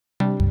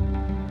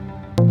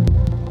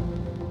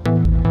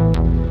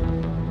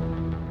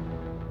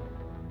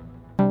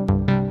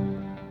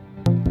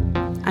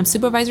I'm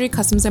Supervisory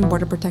Customs and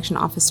Border Protection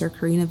Officer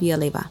Karina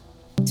Villaleva.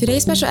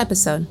 Today's special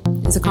episode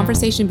is a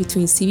conversation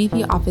between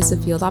CBP Office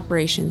of Field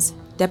Operations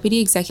Deputy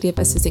Executive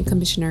Assistant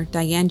Commissioner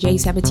Diane J.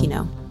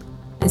 Sabatino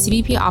and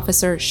CBP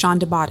Officer Sean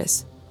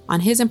DeBatis on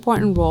his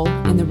important role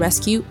in the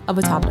rescue of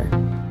a toddler.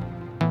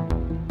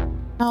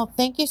 Well,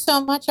 thank you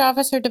so much,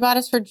 Officer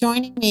DeBatis, for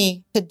joining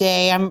me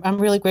today. I'm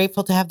really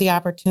grateful to have the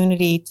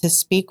opportunity to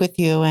speak with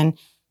you, and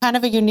kind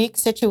of a unique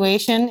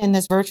situation in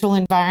this virtual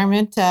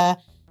environment.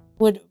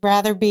 Would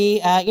rather be,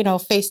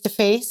 face to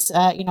face.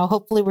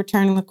 Hopefully we're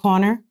turning the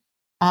corner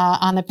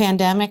on the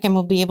pandemic, and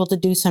we'll be able to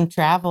do some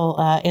travel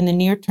in the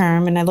near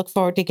term. And I look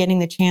forward to getting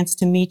the chance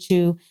to meet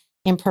you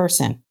in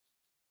person.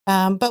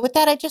 But with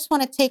that, I just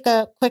want to take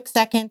a quick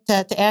second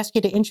to ask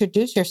you to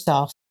introduce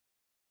yourself.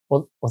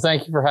 Well,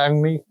 thank you for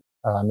having me,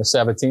 Ms.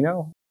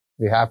 Sabatino.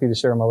 I'd be happy to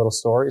share my little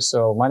story.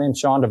 So my name's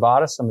Sean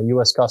DeBatis. I'm a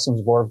U.S.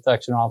 Customs Border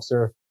Protection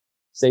Officer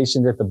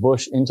stationed at the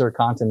Bush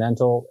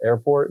Intercontinental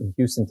Airport in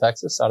Houston,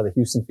 Texas, out of the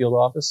Houston Field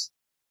Office.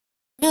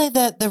 Really,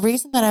 the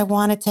reason that I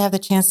wanted to have the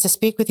chance to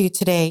speak with you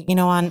today,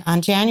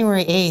 on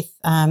January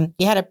 8th,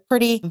 you had a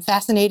pretty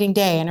fascinating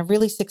day and a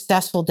really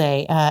successful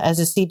day as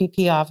a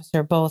CBP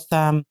officer, both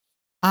on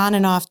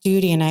and off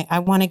duty. And I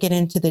want to get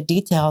into the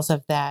details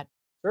of that.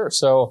 Sure.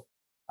 So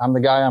I'm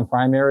the guy on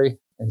primary.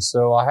 And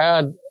so I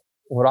had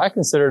what I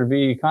consider to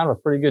be kind of a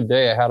pretty good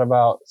day. I had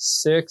about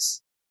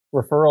 6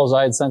 referrals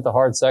I had sent to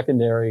hard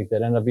secondary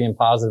that ended up being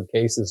positive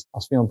cases. I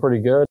was feeling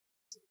pretty good.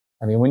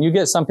 I mean, when you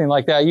get something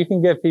like that, you can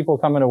get people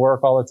coming to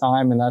work all the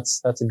time, and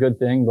that's a good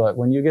thing. But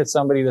when you get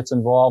somebody that's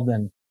involved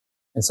in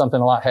something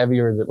a lot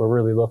heavier that we're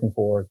really looking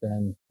for,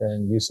 then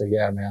you say,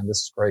 yeah, man, this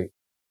is great.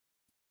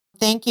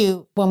 Thank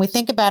you. When we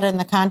think about it in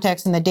the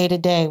context in the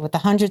day-to-day with the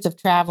hundreds of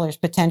travelers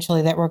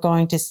potentially that we're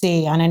going to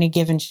see on any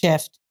given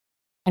shift,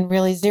 and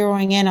really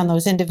zeroing in on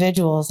those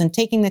individuals and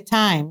taking the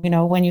time,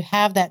 when you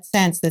have that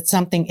sense that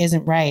something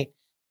isn't right,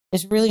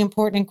 is really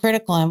important and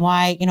critical. And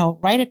why,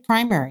 right at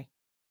primary,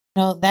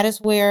 that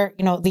is where,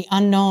 the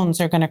unknowns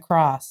are going to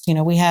cross.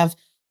 We have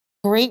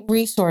great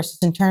resources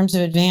in terms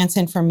of advanced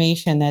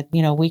information that,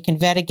 we can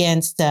vet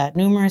against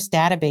numerous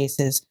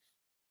databases,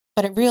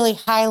 but it really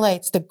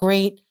highlights the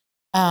great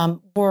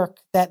work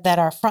that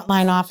our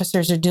frontline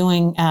officers are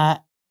doing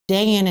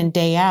day in and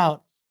day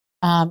out.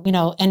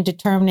 And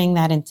determining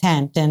that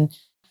intent. And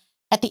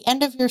at the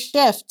end of your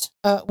shift,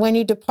 when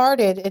you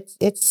departed,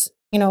 it's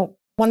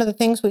one of the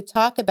things we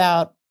talk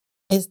about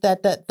is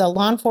that the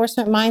law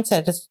enforcement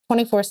mindset is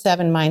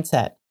 24/7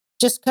 mindset.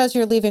 Just because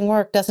you're leaving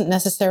work doesn't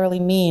necessarily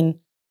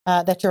mean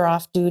that you're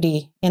off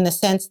duty, in the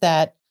sense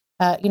that,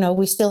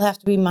 we still have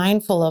to be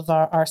mindful of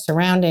our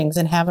surroundings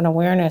and have an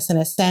awareness and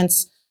a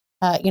sense,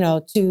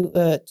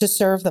 to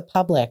serve the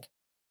public.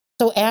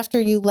 So after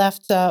you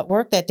left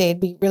work that day,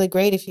 it'd be really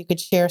great if you could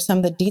share some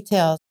of the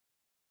details.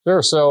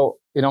 Sure. So,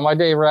 my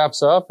day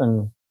wraps up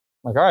and I'm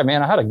like, all right,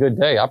 man, I had a good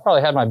day. I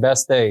probably had my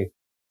best day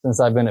since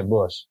I've been at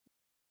Bush.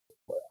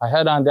 I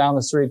head on down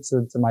the street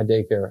to my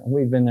daycare, and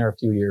we've been there a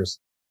few years.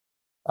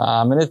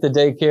 And at the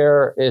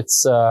daycare,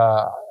 it's,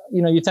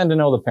 you tend to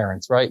know the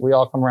parents, right? We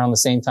all come around the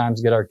same time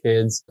to get our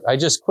kids. I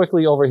just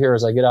quickly overhear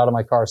as I get out of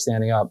my car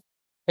standing up,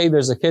 hey,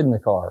 there's a kid in the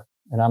car.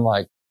 And I'm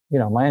like,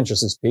 my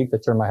interest is piqued. I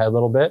turn my head a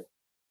little bit.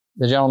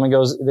 The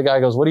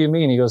guy goes, what do you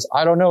mean? He goes,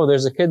 I don't know.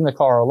 There's a kid in the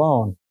car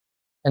alone.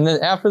 And then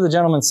after the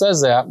gentleman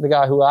says that, the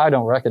guy who I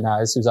don't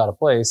recognize, who's out of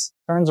place,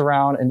 turns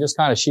around and just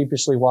kind of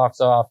sheepishly walks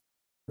off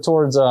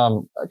towards,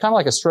 kind of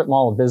like a strip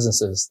mall of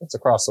businesses that's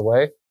across the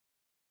way.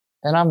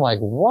 And I'm like,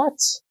 what?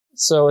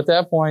 So at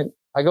that point,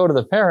 I go to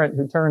the parent,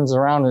 who turns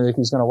around and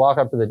he's going to walk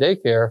up to the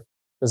daycare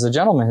because the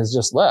gentleman has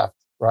just left,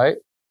 right?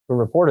 Who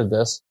reported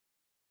this.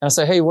 And I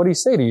say, hey, what did he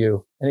say to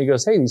you? And he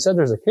goes, hey, he said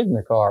there's a kid in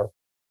the car.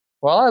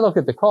 Well, I look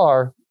at the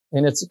car,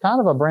 and it's kind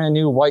of a brand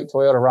new white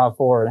Toyota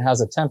RAV4, and it has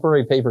a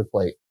temporary paper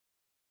plate.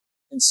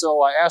 And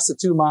so I asked the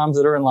 2 moms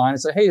that are in line, I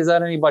said, hey, is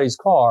that anybody's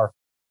car?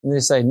 And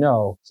they say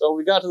no. So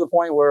we got to the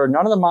point where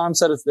none of the moms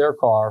said it's their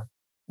car.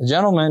 The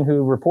gentleman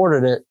who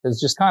reported it has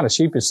just kind of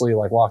sheepishly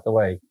walked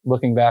away,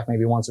 looking back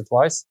maybe once or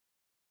twice.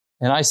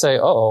 And I say,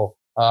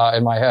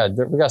 in my head,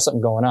 we got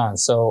something going on.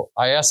 So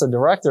I asked the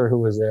director who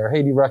was there,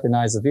 hey, do you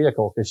recognize the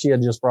vehicle? Because she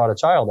had just brought a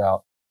child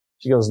out.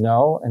 She goes,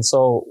 no. And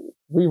so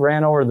we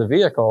ran over to the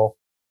vehicle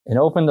and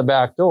opened the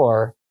back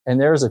door, and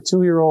there's a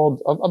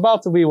 2-year-old,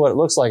 about to be what it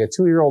looks like, a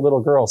 2-year-old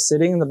little girl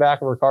sitting in the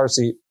back of her car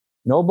seat,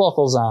 no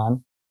buckles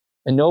on,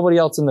 and nobody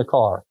else in the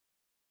car.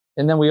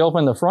 And then we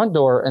open the front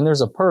door, and there's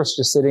a purse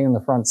just sitting in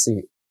the front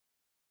seat.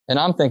 And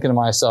I'm thinking to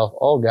myself,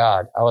 oh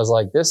God, I was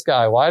like, this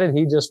guy, why did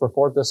he just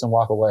report this and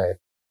walk away?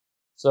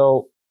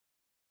 So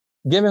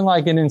given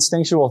an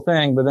instinctual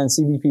thing, but then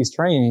CBP's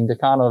training to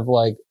kind of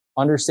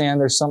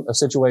understand there's a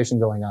situation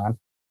going on,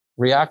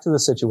 react to the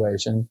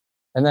situation,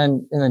 and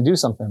then do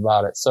something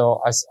about it.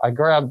 So I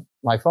grabbed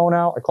my phone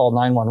out. I called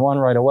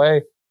 911 right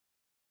away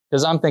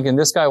because I'm thinking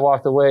this guy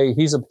walked away.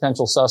 He's a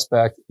potential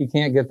suspect. He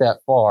can't get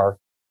that far.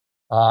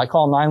 I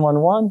call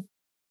 911.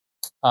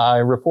 I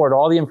report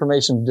all the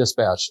information to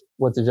dispatch,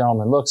 what the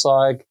gentleman looks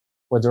like,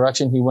 what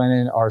direction he went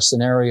in, our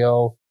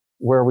scenario,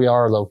 where we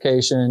are,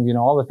 location,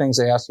 all the things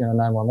they ask you in a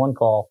 911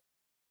 call.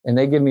 And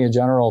they give me a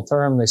general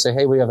term. They say,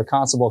 hey, we have a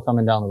constable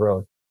coming down the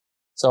road.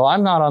 So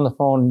I'm not on the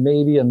phone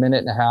maybe a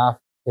minute and a half,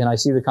 and I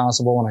see the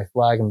constable and I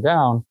flag him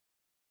down.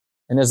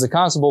 And as the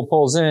constable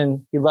pulls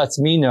in, he lets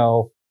me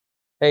know,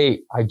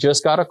 hey, I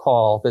just got a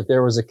call that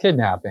there was a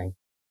kidnapping.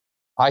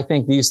 I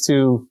think these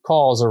two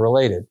calls are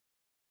related.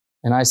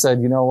 And I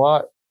said, you know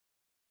what?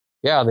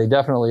 Yeah, they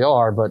definitely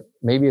are, but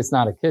maybe it's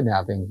not a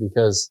kidnapping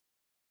because,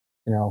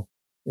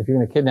 if you're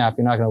going to kidnap,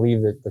 you're not going to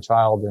leave the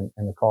child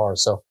in the car.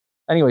 So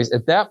anyways,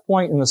 at that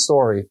point in the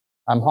story,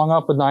 I'm hung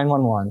up with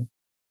 911.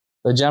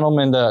 The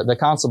gentleman, the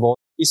constable,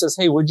 he says,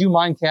 hey, would you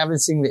mind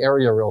canvassing the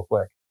area real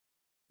quick?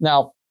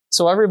 Now,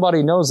 so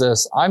everybody knows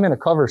this. I'm in a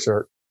cover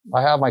shirt.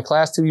 I have my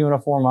class 2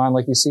 uniform on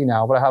like you see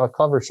now, but I have a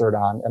cover shirt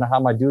on and I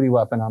have my duty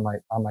weapon on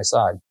my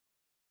side.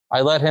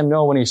 I let him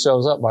know when he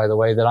shows up, by the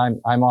way, that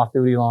I'm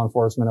off-duty law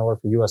enforcement. I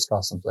work for U.S.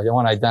 Customs. I don't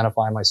want to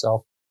identify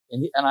myself.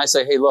 And I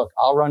say, hey, look,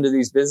 I'll run to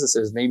these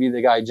businesses. Maybe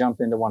the guy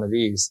jumped into one of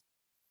these.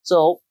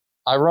 So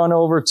I run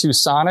over to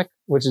Sonic,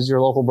 which is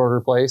your local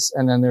burger place.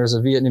 And then there's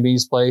a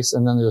Vietnamese place.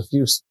 And then there's a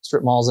few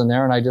strip malls in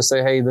there. And I just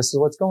say, hey, this is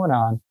what's going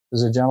on.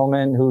 There's a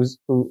gentleman who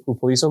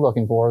police are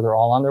looking for. They're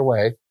all on their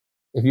way.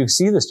 If you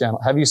see this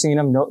gentleman, have you seen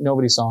him? No,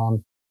 nobody saw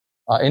him.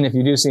 And if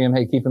you do see him,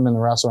 hey, keep him in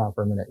the restaurant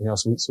for a minute,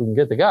 so we can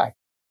get the guy.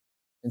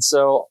 And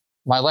so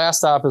my last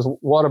stop is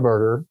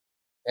Whataburger.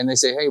 And they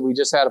say, hey, we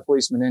just had a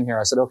policeman in here.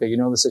 I said, okay, you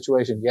know the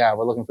situation? Yeah,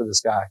 we're looking for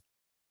this guy.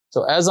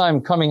 So as I'm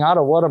coming out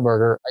of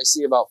Whataburger, I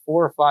see about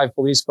 4 or 5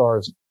 police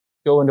cars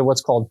go into what's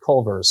called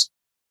Culver's.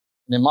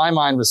 And in my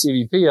mind with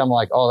CBP, I'm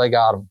like, oh, they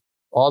got him.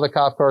 All the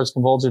cop cars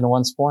converge into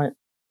one point.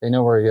 They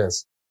know where he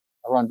is.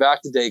 I run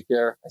back to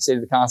daycare. I say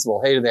to the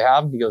constable, hey, do they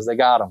have him? He goes, they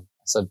got him.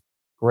 I said,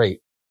 great.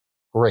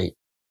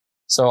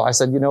 So I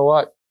said, you know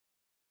what?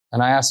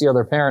 And I asked the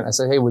other parent, I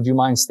said, hey, would you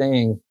mind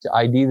staying to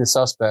ID the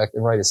suspect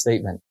and write a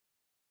statement?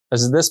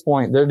 Because at this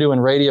point, they're doing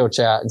radio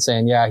chat and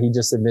saying, yeah, he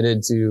just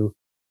admitted to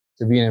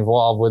being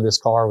involved with this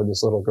car with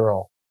this little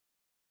girl.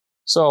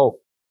 So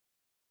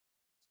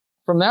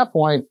from that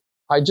point,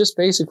 I just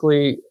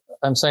basically,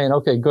 I'm saying,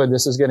 okay, good.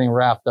 This is getting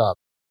wrapped up.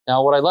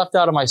 Now, what I left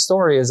out of my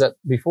story is that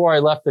before I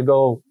left to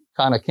go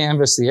kind of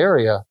canvass the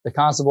area, the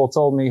constable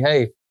told me,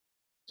 hey,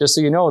 just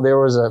so you know, there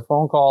was a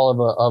phone call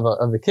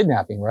of the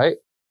kidnapping, right?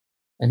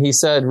 And he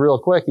said real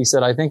quick, he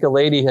said, I think a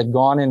lady had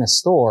gone in a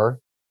store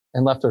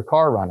and left her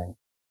car running.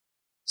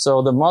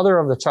 So the mother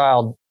of the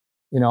child,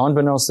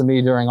 unbeknownst to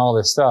me during all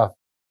this stuff,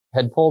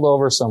 had pulled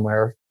over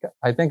somewhere,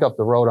 I think up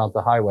the road off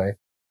the highway,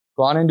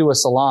 gone into a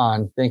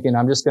salon thinking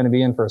I'm just going to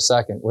be in for a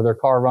second with her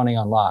car running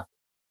unlocked.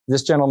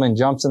 This gentleman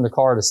jumps in the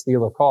car to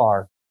steal a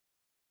car.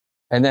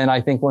 And then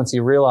I think once he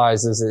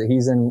realizes that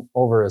he's in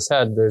over his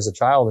head, there's a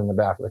child in the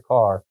back of the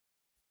car.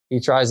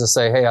 He tries to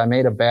say, hey, I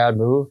made a bad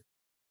move.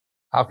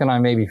 How can I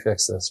maybe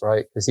fix this,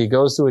 right? Because he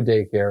goes to a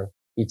daycare.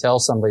 He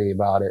tells somebody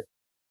about it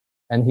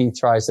and he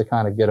tries to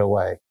kind of get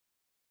away.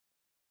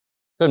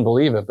 Couldn't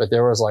believe it, but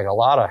there was like a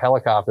lot of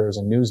helicopters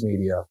and news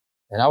media.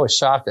 And I was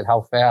shocked at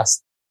how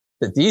fast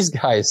that these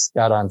guys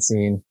got on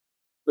scene.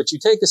 But you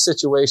take a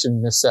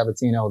situation, Miss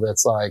Sabatino,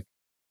 that's like,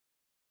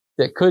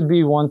 that could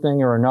be one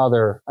thing or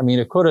another. I mean,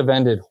 it could have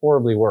ended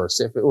horribly worse.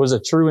 If it was a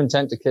true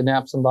intent to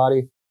kidnap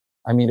somebody,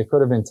 I mean, it could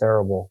have been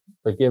terrible.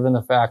 But given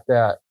the fact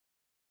that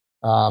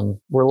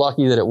we're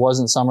lucky that it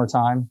wasn't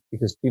summertime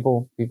because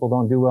people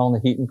don't do well in the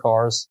heat in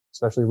cars,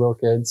 especially little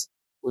kids.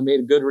 We made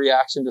a good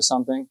reaction to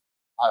something.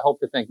 I hope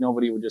to think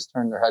nobody would just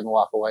turn their head and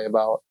walk away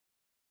about.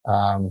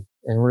 And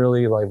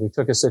really, like, we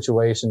took a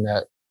situation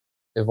that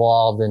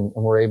evolved and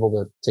we're able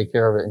to take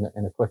care of it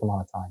in a quick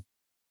amount of time.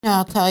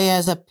 I'll tell you,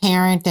 as a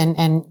parent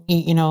and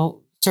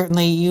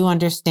certainly you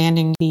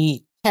understanding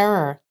the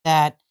terror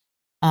that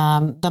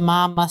the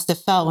mom must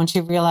have felt when she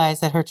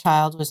realized that her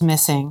child was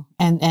missing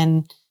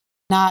and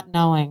not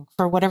knowing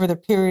for whatever the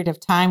period of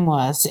time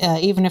was,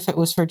 even if it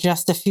was for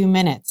just a few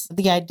minutes.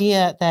 The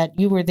idea that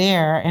you were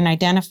there and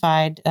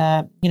identified,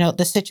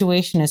 the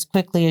situation as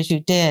quickly as you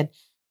did.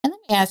 And let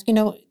me ask,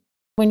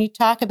 when you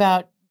talk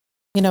about,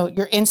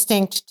 your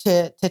instinct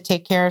to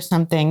take care of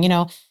something,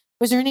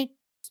 was there any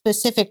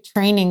specific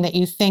training that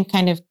you think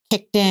kind of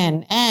kicked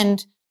in?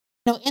 And,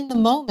 in the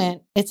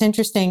moment, it's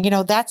interesting,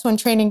 that's when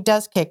training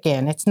does kick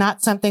in. It's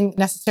not something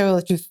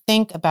necessarily that you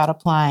think about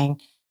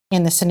applying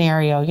in the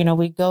scenario.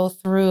 We go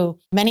through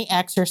many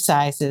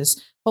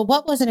exercises, but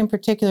what was it in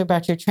particular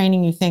about your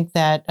training you think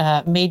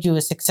that made you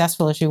as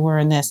successful as you were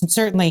in this? And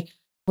certainly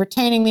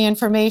retaining the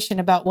information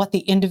about what the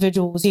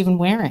individual was even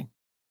wearing,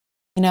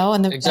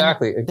 and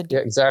exactly.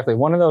 Exactly.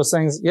 One of those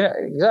things. Yeah,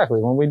 exactly.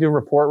 When we do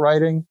report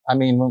writing, I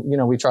mean,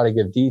 we try to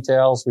give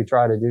details. We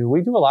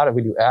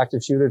do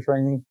active shooter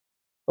training,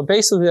 but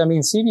basically, I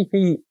mean,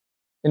 CBP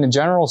in a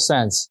general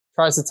sense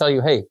tries to tell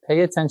you, hey,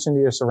 pay attention to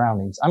your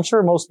surroundings. I'm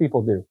sure most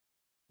people do.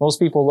 Most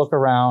people look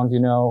around,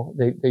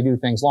 they do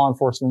things. Law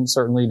enforcement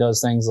certainly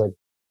does things like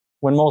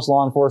when most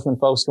law enforcement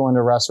folks go into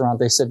a restaurant,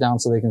 they sit down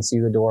so they can see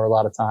the door a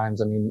lot of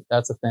times. I mean,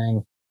 that's a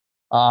thing.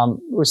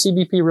 Where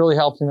CBP really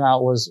helped him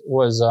out was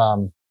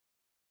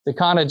to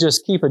kind of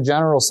just keep a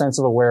general sense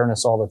of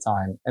awareness all the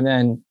time. And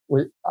then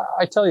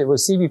I tell you,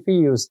 with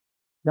CBP, it was,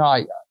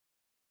 I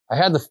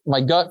had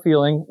my gut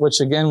feeling,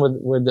 which again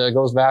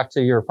goes back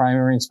to your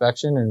primary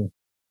inspection and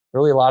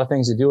really a lot of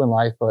things you do in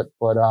life, but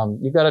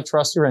you got to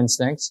trust your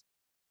instincts.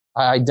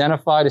 I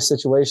identified a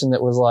situation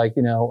that was like,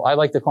 I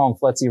like to call them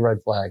FLETC red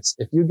flags.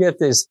 If you get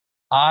this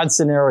odd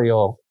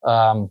scenario,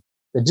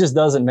 that just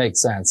doesn't make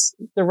sense,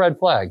 they're red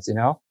flags,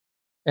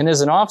 And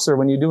as an officer,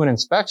 when you do an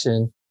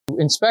inspection, you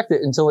inspect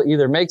it until it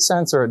either makes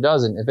sense or it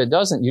doesn't. If it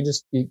doesn't,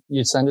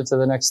 you send it to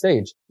the next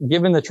stage.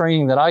 Given the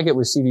training that I get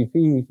with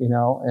CBP,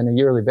 on a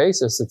yearly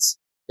basis,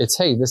 it's,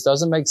 hey, this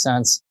doesn't make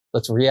sense.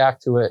 Let's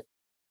react to it.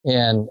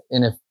 And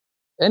if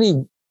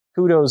any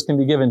kudos can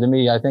be given to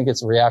me, I think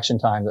it's reaction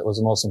time that was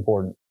the most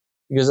important.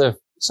 Because if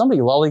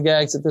somebody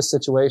lollygags at this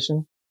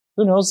situation,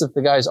 who knows if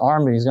the guy's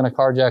armed and he's going to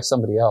carjack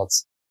somebody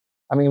else?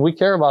 I mean, we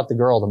care about the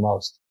girl the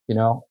most,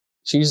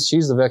 She's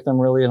the victim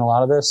really in a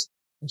lot of this.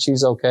 And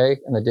she's okay.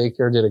 And the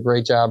daycare did a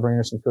great job bringing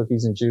her some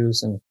cookies and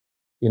juice and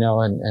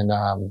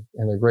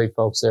they're great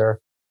folks there.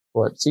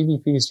 But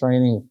CBP's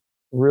training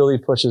really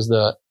pushes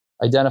the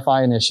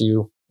identify an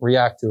issue,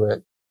 react to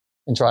it,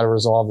 and try to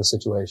resolve the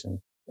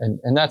situation.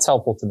 And that's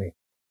helpful to me.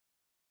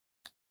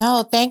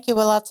 Oh, thank you.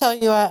 Well, I'll tell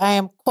you, I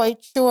am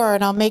quite sure,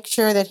 and I'll make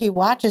sure that he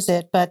watches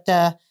it, but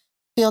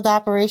Field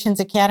Operations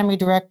Academy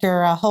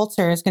Director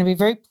Holzer is going to be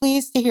very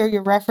pleased to hear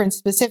your reference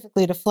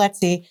specifically to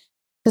FLETC,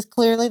 because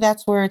clearly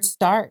that's where it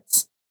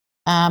starts.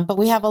 But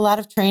we have a lot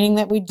of training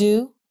that we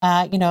do,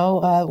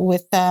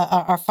 with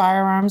our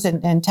firearms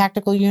and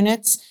tactical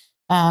units,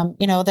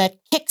 that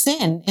kicks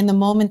in the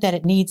moment that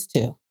it needs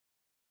to.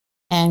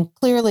 And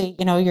clearly,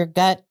 your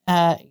gut,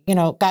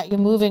 got you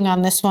moving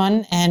on this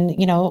one. And,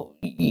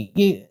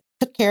 you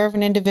took care of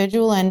an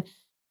individual and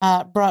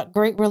brought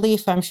great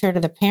relief, I'm sure, to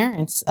the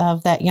parents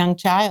of that young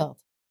child.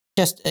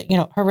 Just,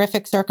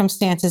 horrific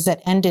circumstances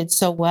that ended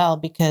so well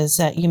because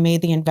you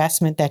made the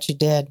investment that you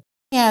did.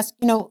 Yes,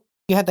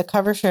 you had the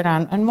cover shirt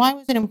on. And why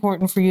was it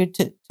important for you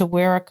to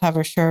wear a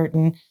cover shirt?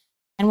 And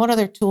what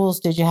other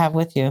tools did you have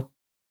with you?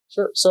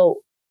 Sure.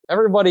 So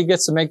everybody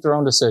gets to make their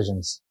own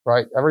decisions,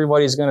 right?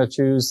 Everybody's going to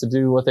choose to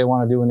do what they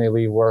want to do when they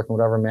leave work in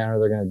whatever manner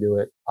they're going to do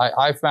it.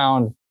 I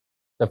found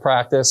the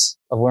practice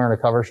of wearing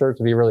a cover shirt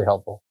to be really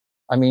helpful.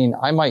 I mean,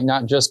 I might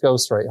not just go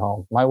straight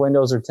home. My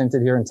windows are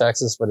tinted here in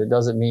Texas, but it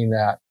doesn't mean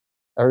that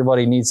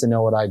everybody needs to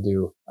know what I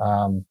do.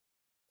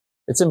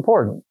 It's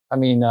important. I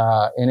mean,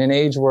 in an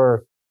age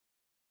where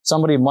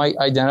somebody might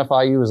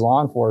identify you as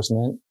law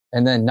enforcement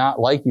and then not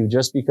like you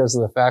just because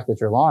of the fact that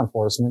you're law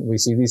enforcement, we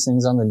see these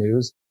things on the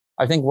news.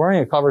 I think wearing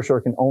a cover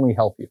shirt can only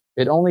help you.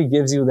 It only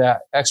gives you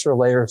that extra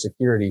layer of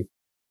security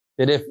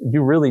that if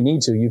you really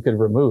need to, you could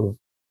remove,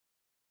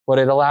 but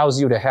it allows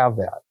you to have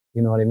that.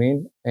 You know what I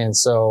mean? And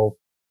so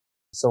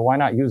why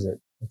not use it?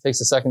 It takes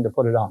a second to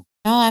put it on.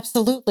 Oh,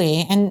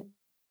 absolutely. And,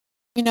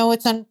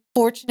 it's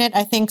unfortunate,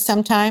 I think,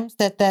 sometimes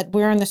that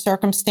we're in the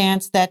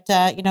circumstance that,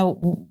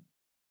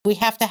 we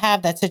have to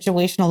have that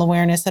situational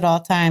awareness at all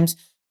times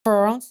for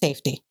our own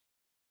safety.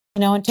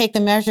 And take the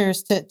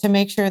measures to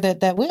make sure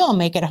that we all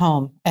make it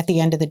home at the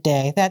end of the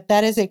day.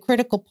 That is a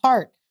critical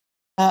part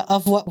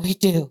of what we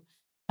do.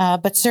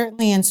 But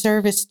certainly in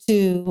service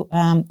to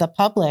the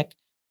public,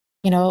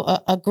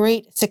 a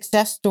great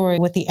success story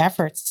with the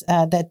efforts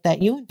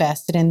that you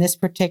invested in this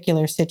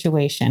particular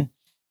situation.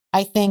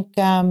 I think,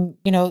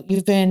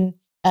 you've been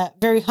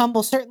very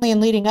humble, certainly in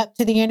leading up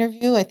to the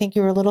interview. I think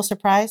you were a little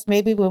surprised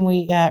maybe when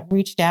we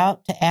reached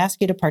out to ask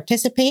you to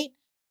participate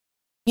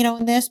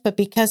in this, but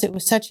because it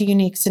was such a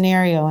unique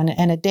scenario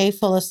and a day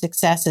full of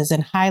successes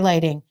and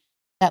highlighting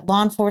that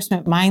law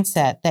enforcement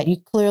mindset that you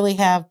clearly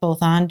have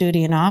both on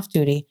duty and off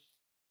duty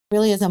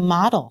really is a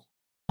model,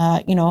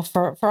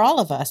 for all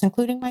of us,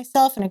 including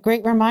myself, and a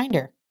great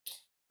reminder,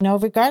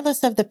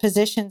 regardless of the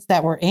positions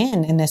that we're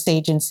in this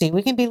agency,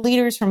 we can be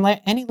leaders from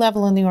any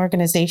level in the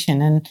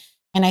organization.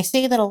 And I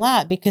say that a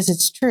lot because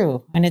it's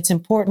true and it's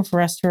important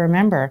for us to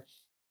remember.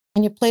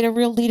 And you played a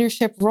real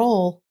leadership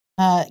role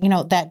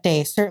that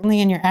day,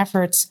 certainly in your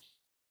efforts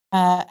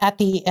at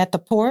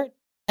the port,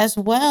 as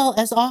well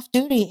as off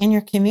duty in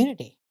your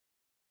community.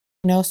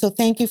 So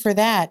thank you for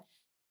that.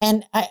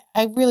 And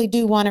I really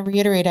do want to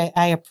reiterate,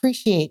 I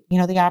appreciate,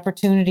 the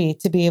opportunity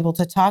to be able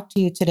to talk to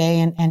you today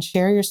and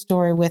share your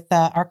story with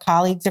our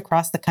colleagues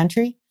across the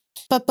country.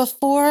 But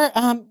before,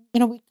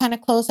 we kind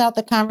of close out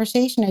the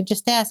conversation, I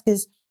just ask,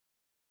 is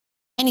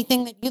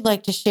anything that you'd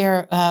like to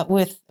share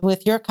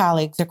with your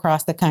colleagues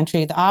across the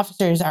country, the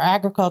officers, our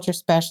agriculture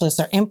specialists,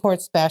 our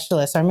import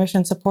specialists, our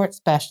mission support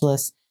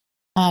specialists,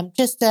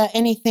 just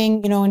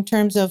anything, in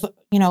terms of,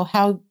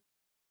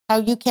 how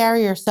you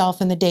carry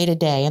yourself in the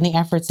day-to-day and the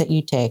efforts that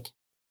you take?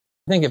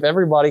 I think if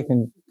everybody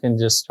can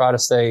just try to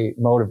stay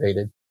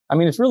motivated. I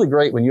mean, it's really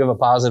great when you have a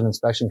positive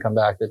inspection come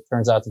back that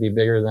turns out to be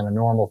bigger than a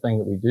normal thing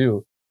that we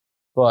do.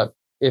 But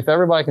if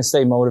everybody can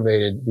stay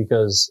motivated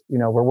because,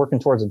 we're working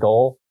towards a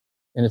goal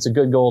and it's a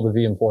good goal to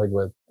be employed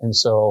with. And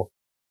so,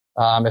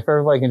 if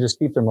everybody can just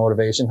keep their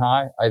motivation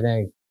high, I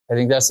think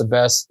that's the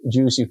best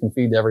juice you can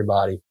feed to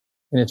everybody.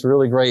 And it's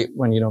really great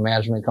when,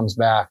 management comes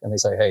back and they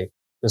say, hey,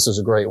 this is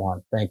a great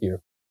one. Thank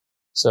you.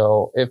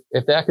 So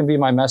if that can be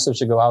my message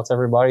to go out to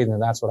everybody, then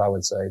that's what I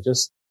would say.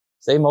 Just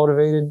stay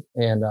motivated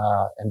and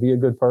be a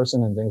good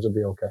person, and things will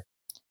be okay.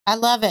 I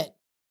love it.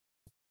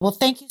 Well,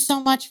 thank you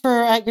so much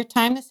for your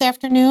time this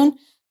afternoon.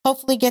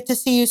 Hopefully get to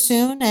see you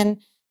soon,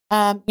 and,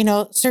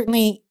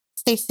 certainly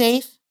stay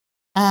safe,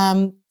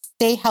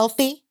 stay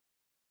healthy,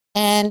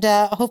 and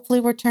hopefully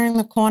we're turning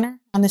the corner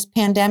on this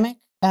pandemic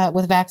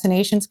with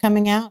vaccinations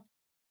coming out.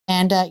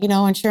 And,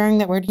 ensuring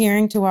that we're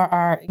adhering to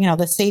our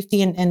the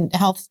safety and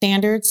health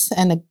standards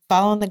and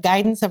following the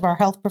guidance of our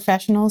health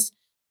professionals,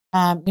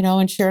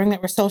 ensuring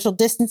that we're social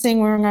distancing,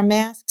 wearing our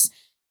masks,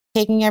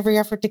 taking every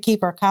effort to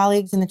keep our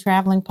colleagues and the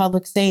traveling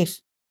public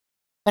safe.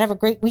 But have a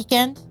great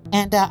weekend,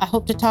 and I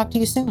hope to talk to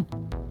you soon.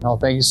 No,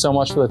 thank you so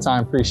much for the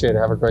time. Appreciate it.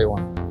 Have a great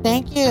one.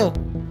 Thank you.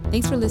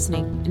 Thanks for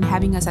listening and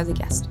having us as a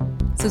guest.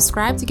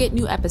 Subscribe to get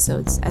new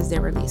episodes as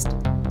they're released.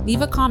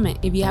 Leave a comment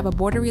if you have a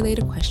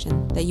border-related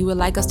question that you would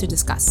like us to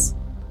discuss.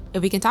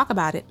 If we can talk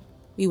about it,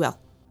 we will.